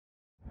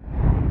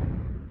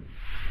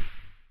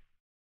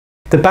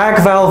The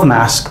bag valve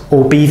mask,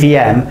 or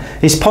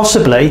BVM, is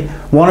possibly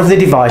one of the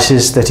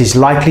devices that is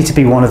likely to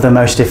be one of the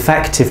most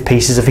effective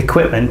pieces of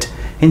equipment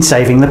in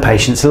saving the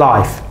patient's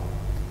life.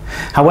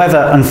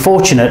 However,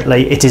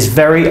 unfortunately, it is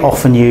very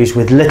often used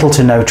with little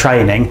to no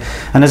training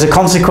and as a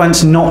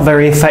consequence not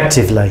very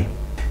effectively.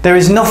 There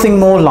is nothing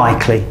more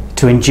likely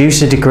to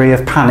induce a degree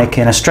of panic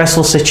in a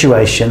stressful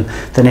situation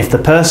than if the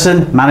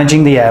person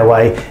managing the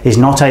airway is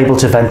not able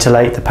to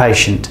ventilate the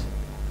patient.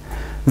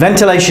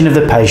 Ventilation of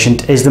the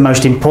patient is the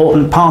most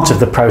important part of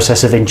the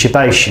process of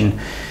intubation.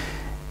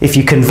 If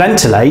you can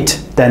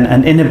ventilate, then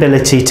an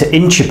inability to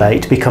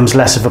intubate becomes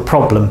less of a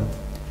problem.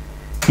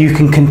 You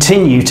can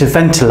continue to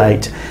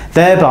ventilate,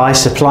 thereby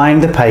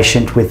supplying the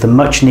patient with the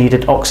much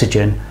needed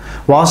oxygen,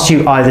 whilst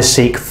you either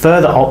seek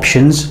further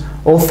options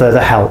or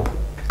further help.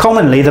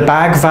 Commonly, the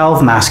bag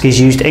valve mask is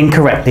used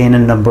incorrectly in a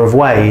number of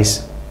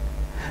ways.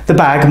 The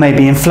bag may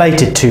be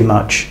inflated too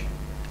much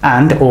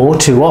and/or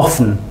too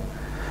often.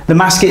 The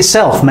mask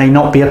itself may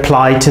not be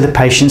applied to the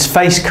patient's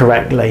face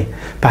correctly,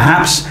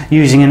 perhaps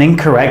using an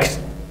incorrect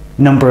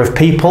number of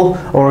people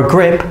or a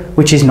grip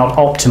which is not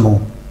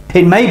optimal.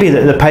 It may be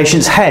that the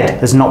patient's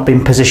head has not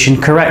been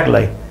positioned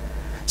correctly,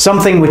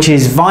 something which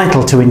is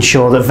vital to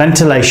ensure that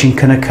ventilation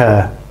can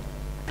occur.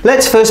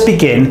 Let's first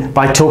begin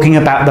by talking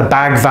about the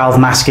bag valve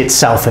mask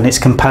itself and its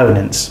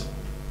components.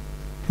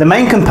 The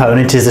main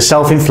component is the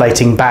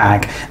self-inflating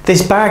bag.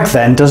 This bag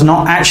then does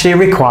not actually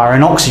require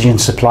an oxygen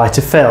supply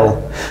to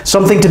fill,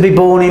 something to be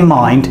borne in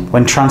mind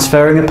when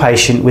transferring a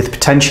patient with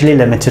potentially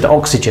limited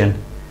oxygen.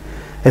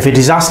 If a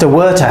disaster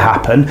were to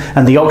happen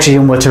and the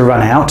oxygen were to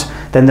run out,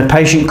 then the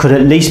patient could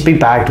at least be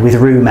bagged with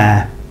room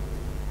air.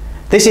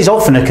 This is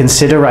often a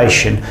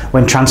consideration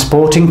when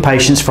transporting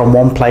patients from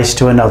one place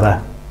to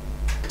another.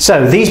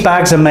 So these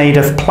bags are made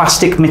of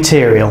plastic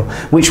material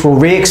which will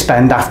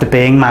re-expand after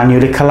being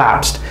manually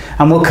collapsed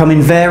and will come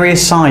in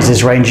various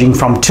sizes ranging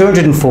from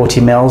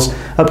 240 ml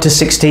up to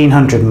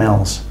 1600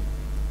 ml.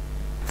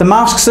 The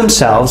masks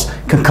themselves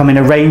can come in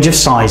a range of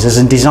sizes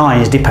and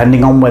designs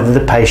depending on whether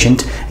the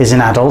patient is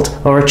an adult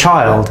or a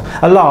child,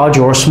 a large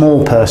or a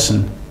small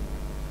person.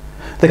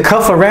 The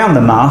cuff around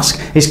the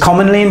mask is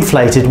commonly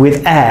inflated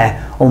with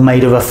air or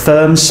made of a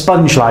firm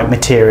sponge-like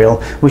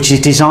material which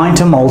is designed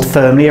to mould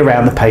firmly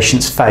around the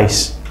patient's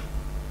face.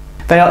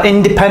 They are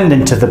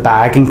independent of the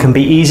bag and can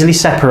be easily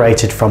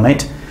separated from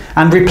it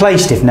and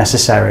replaced if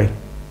necessary.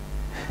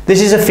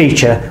 This is a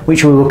feature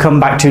which we will come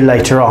back to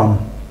later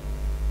on.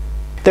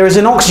 There is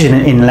an oxygen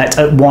inlet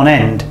at one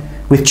end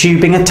with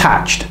tubing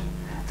attached.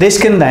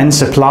 This can then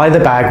supply the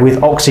bag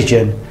with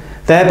oxygen,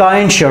 thereby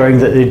ensuring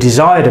that the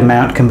desired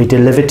amount can be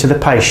delivered to the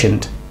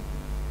patient.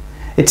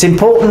 It's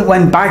important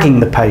when bagging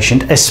the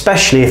patient,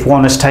 especially if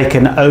one has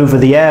taken over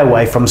the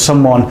airway from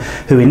someone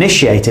who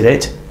initiated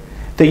it,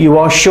 that you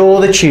are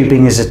sure the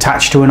tubing is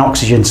attached to an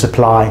oxygen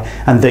supply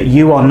and that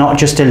you are not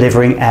just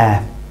delivering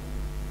air.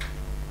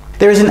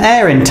 There is an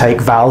air intake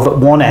valve at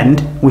one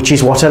end, which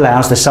is what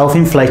allows the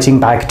self-inflating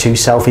bag to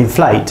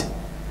self-inflate.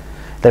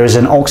 There is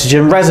an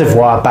oxygen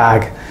reservoir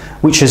bag,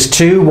 which has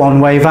two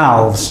one-way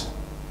valves.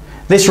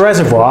 This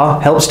reservoir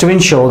helps to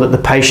ensure that the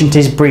patient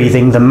is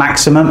breathing the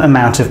maximum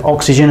amount of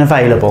oxygen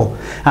available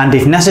and,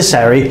 if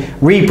necessary,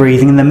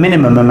 rebreathing the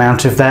minimum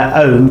amount of their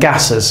own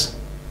gases.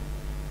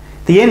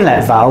 The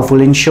inlet valve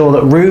will ensure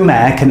that room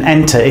air can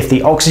enter if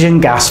the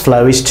oxygen gas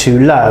flow is too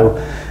low,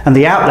 and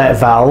the outlet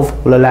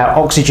valve will allow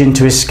oxygen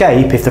to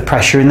escape if the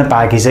pressure in the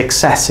bag is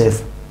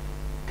excessive.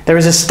 There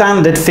is a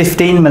standard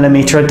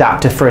 15mm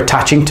adapter for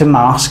attaching to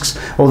masks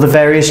or the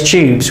various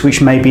tubes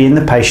which may be in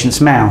the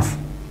patient's mouth.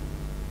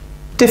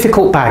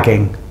 Difficult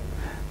bagging.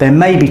 There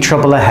may be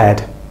trouble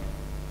ahead.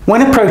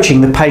 When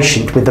approaching the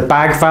patient with the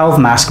bag valve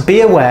mask,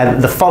 be aware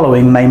that the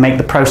following may make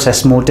the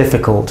process more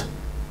difficult.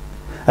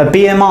 A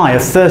BMI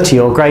of 30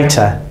 or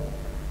greater,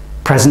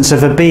 presence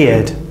of a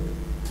beard,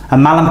 a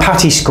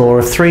Mallampati score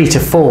of 3 to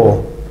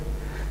 4,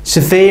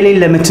 severely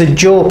limited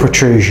jaw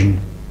protrusion,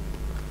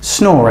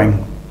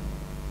 snoring.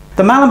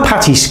 The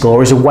Mallampati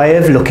score is a way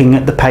of looking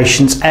at the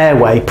patient's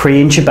airway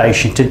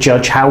pre-intubation to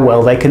judge how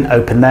well they can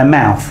open their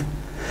mouth.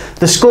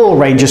 The score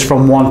ranges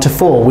from 1 to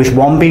 4, with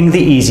 1 being the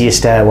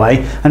easiest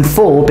airway and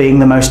 4 being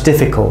the most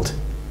difficult.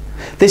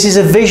 This is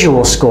a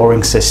visual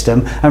scoring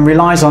system and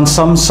relies on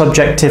some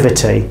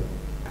subjectivity.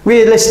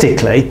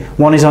 Realistically,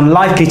 one is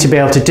unlikely to be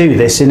able to do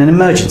this in an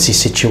emergency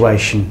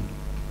situation.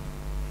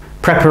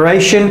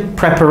 Preparation,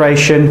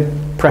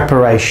 preparation,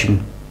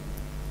 preparation.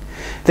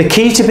 The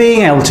key to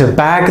being able to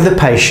bag the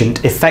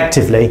patient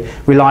effectively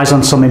relies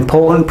on some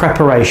important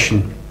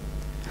preparation.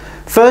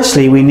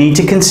 Firstly, we need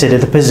to consider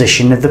the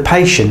position of the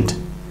patient.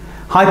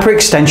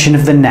 Hyperextension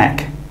of the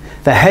neck.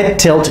 The head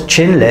tilt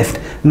chin lift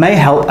may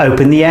help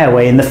open the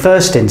airway in the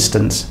first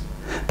instance,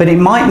 but it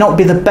might not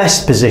be the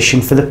best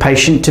position for the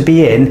patient to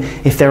be in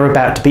if they're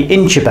about to be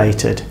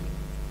intubated.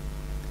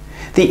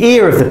 The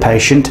ear of the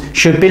patient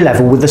should be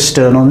level with the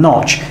sternal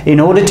notch in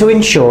order to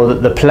ensure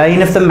that the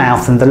plane of the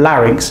mouth and the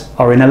larynx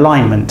are in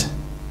alignment.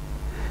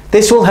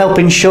 This will help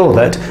ensure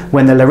that,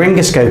 when the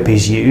laryngoscope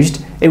is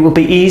used, it will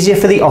be easier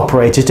for the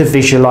operator to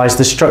visualize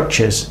the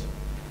structures.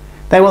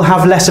 They will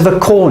have less of a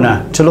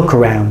corner to look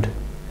around.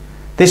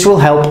 This will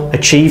help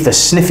achieve the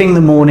sniffing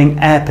the morning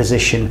air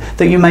position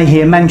that you may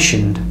hear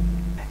mentioned.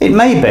 It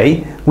may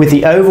be, with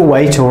the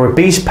overweight or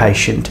obese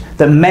patient,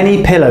 that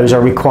many pillows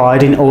are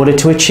required in order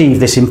to achieve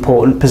this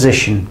important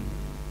position.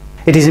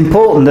 It is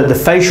important that the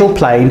facial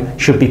plane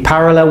should be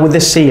parallel with the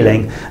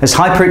ceiling, as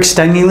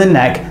hyperextending the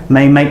neck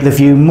may make the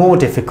view more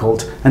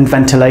difficult and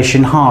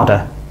ventilation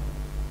harder.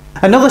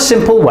 Another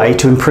simple way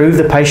to improve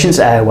the patient's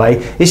airway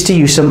is to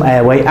use some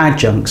airway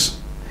adjuncts.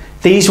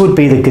 These would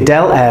be the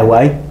Goodell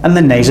airway and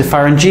the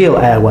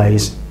nasopharyngeal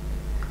airways.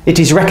 It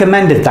is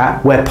recommended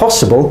that, where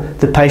possible,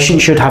 the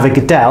patient should have a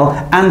Goodell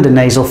and a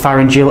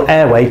nasopharyngeal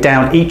airway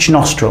down each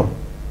nostril.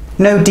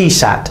 No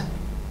DSAT.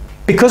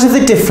 Because of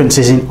the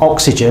differences in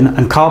oxygen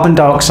and carbon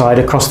dioxide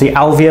across the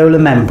alveolar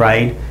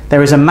membrane,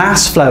 there is a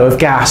mass flow of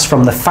gas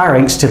from the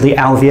pharynx to the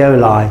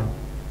alveoli.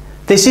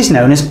 This is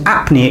known as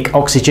apneic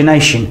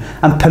oxygenation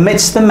and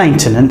permits the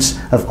maintenance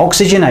of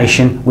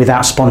oxygenation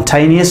without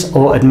spontaneous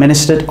or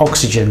administered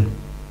oxygen.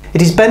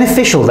 It is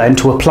beneficial then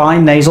to apply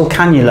nasal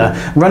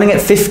cannula running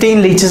at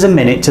 15 litres a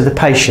minute to the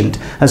patient,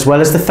 as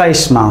well as the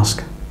face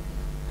mask.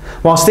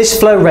 Whilst this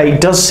flow rate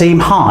does seem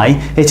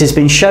high, it has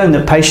been shown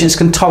that patients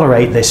can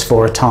tolerate this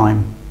for a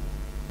time.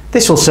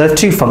 This will serve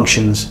two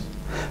functions.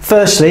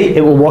 Firstly,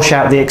 it will wash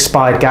out the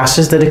expired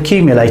gases that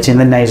accumulate in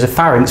the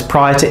nasopharynx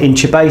prior to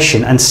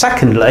intubation, and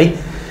secondly,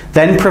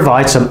 then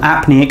provide some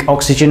apneic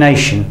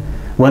oxygenation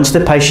once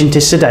the patient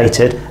is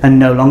sedated and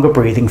no longer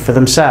breathing for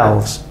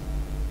themselves.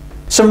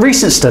 Some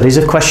recent studies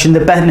have questioned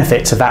the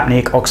benefits of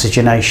apneic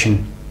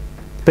oxygenation,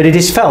 but it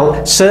is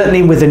felt,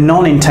 certainly with a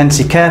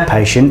non-intensive care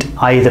patient,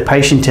 i.e. the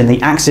patient in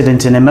the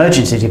accident and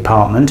emergency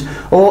department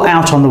or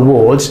out on the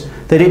wards,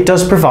 that it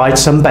does provide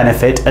some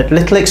benefit at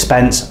little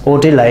expense or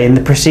delay in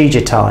the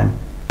procedure time.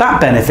 That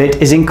benefit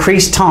is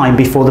increased time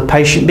before the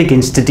patient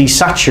begins to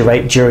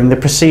desaturate during the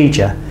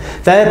procedure,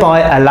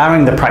 thereby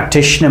allowing the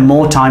practitioner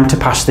more time to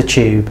pass the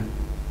tube.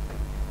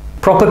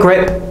 Proper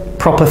grip,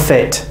 proper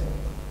fit.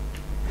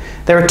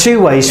 There are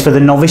two ways for the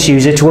novice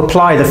user to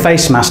apply the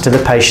face mask to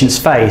the patient's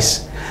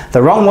face: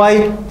 the wrong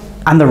way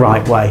and the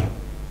right way.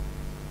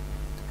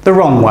 The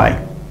wrong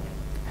way.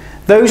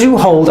 Those who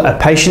hold a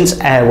patient's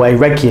airway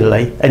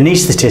regularly,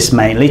 anaesthetists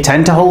mainly,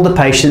 tend to hold the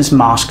patient's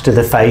mask to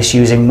the face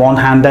using one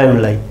hand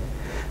only.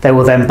 They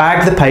will then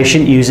bag the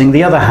patient using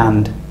the other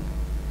hand.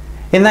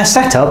 In their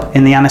setup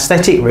in the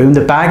anaesthetic room,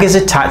 the bag is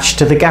attached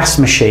to the gas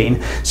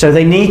machine, so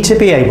they need to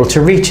be able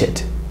to reach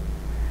it.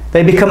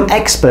 They become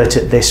expert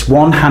at this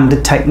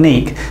one-handed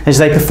technique as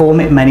they perform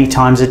it many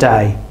times a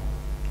day.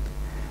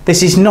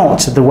 This is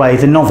not the way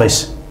the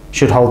novice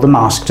should hold the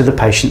mask to the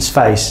patient's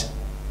face.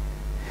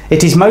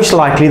 It is most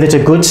likely that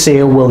a good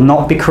seal will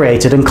not be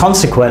created, and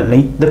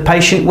consequently the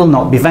patient will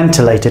not be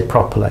ventilated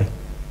properly.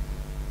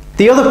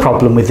 The other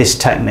problem with this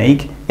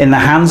technique in the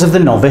hands of the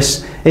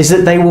novice is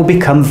that they will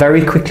become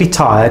very quickly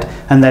tired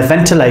and their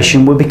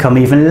ventilation will become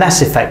even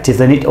less effective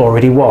than it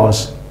already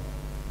was.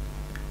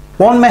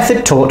 One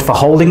method taught for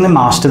holding the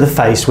mask to the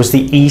face was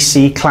the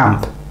EC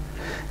clamp.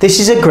 This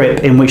is a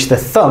grip in which the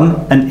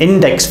thumb and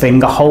index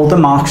finger hold the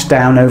mask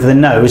down over the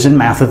nose and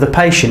mouth of the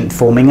patient,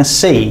 forming a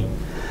C,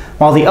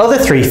 while the other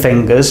three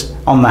fingers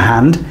on the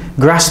hand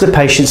grasp the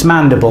patient's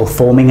mandible,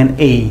 forming an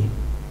E.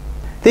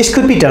 This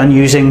could be done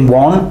using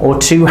one or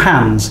two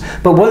hands,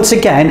 but once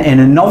again in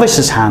a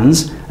novice's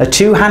hands, a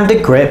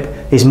two-handed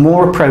grip is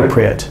more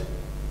appropriate.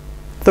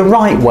 The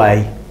right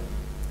way.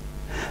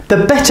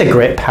 The better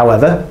grip,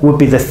 however, would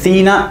be the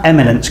thenar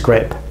eminence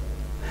grip.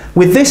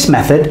 With this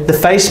method, the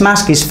face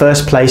mask is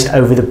first placed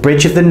over the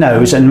bridge of the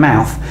nose and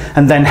mouth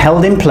and then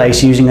held in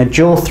place using a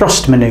jaw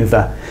thrust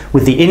manoeuvre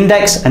with the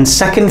index and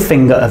second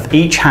finger of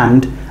each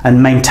hand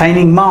and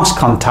maintaining mask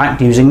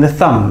contact using the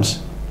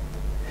thumbs.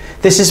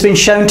 This has been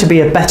shown to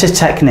be a better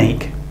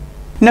technique.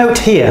 Note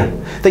here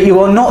that you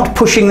are not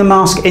pushing the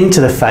mask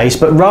into the face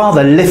but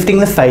rather lifting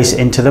the face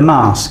into the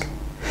mask.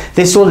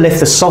 This will lift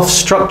the soft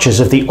structures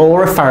of the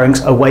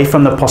oropharynx away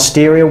from the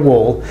posterior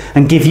wall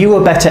and give you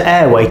a better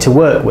airway to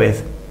work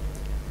with.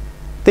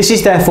 This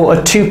is therefore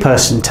a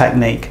two-person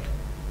technique.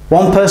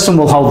 One person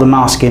will hold the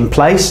mask in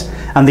place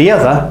and the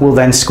other will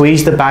then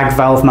squeeze the bag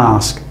valve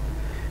mask.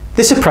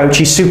 This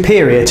approach is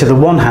superior to the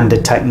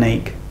one-handed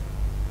technique.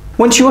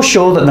 Once you are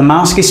sure that the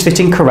mask is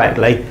fitting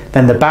correctly,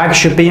 then the bag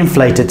should be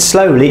inflated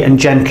slowly and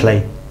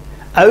gently.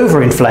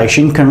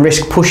 Overinflation can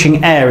risk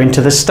pushing air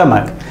into the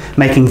stomach,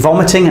 making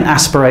vomiting and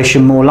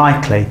aspiration more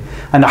likely,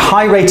 and a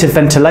high rate of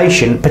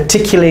ventilation,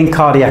 particularly in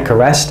cardiac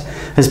arrest,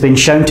 has been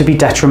shown to be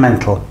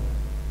detrimental.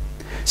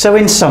 So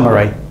in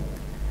summary,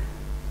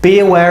 be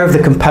aware of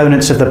the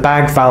components of the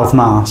bag valve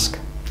mask.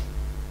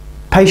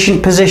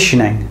 Patient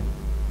positioning,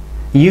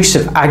 use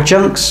of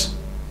adjuncts,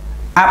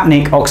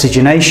 apneic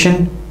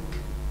oxygenation,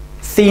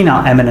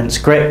 thenar eminence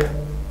grip,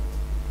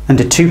 and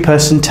a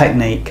two-person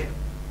technique.